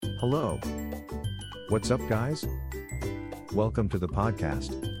Hello. What's up, guys? Welcome to the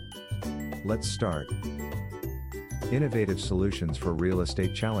podcast. Let's start. Innovative solutions for real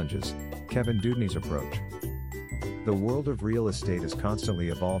estate challenges, Doodney's approach. The world of real estate is constantly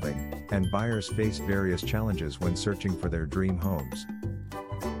evolving, and buyers face various challenges when searching for their dream homes.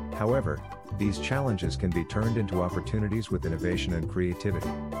 However, these challenges can be turned into opportunities with innovation and creativity.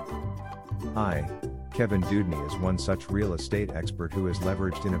 Doodney is one such real estate expert who has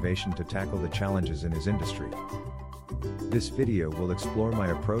leveraged innovation to tackle the challenges in his industry. This video will explore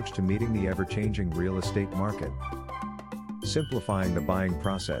my approach to meeting the ever-changing real estate market. Simplifying the buying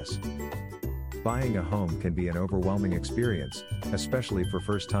process. Buying a home can be an overwhelming experience, especially for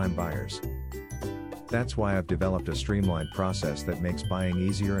first-time buyers. That's why I've developed a streamlined process that makes buying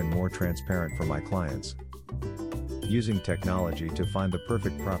easier and more transparent for my clients. Using technology to find the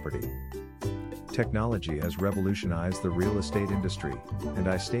perfect property. Technology has revolutionized the real estate industry, and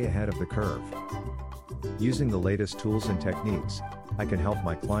I stay ahead of the curve. Using the latest tools and techniques, I can help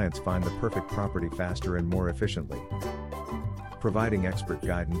my clients find the perfect property faster and more efficiently. Providing expert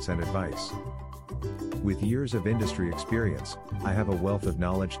guidance and advice. With years of industry experience, I have a wealth of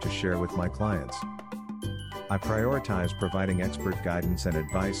knowledge to share with my clients. I prioritize providing expert guidance and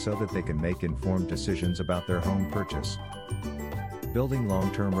advice so that they can make informed decisions about their home purchase. Building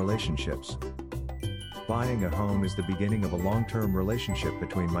long-term relationships. Buying a home is the beginning of a long-term relationship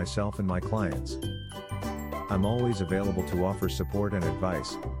between myself and my clients. I'm always available to offer support and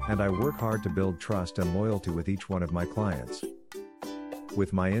advice, and I work hard to build trust and loyalty with each one of my clients.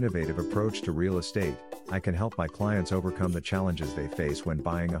 With my innovative approach to real estate, I can help my clients overcome the challenges they face when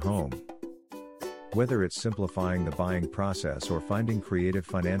buying a home. Whether it's simplifying the buying process or finding creative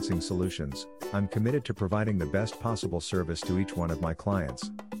financing solutions, I'm committed to providing the best possible service to each one of my clients.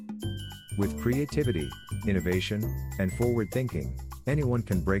 With creativity, innovation, and forward thinking, anyone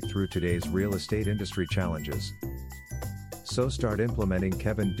can break through today's real estate industry challenges. So start implementing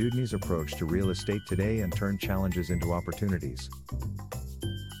Doodney's approach to real estate today and turn challenges into opportunities.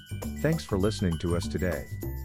 Thanks for listening to us today.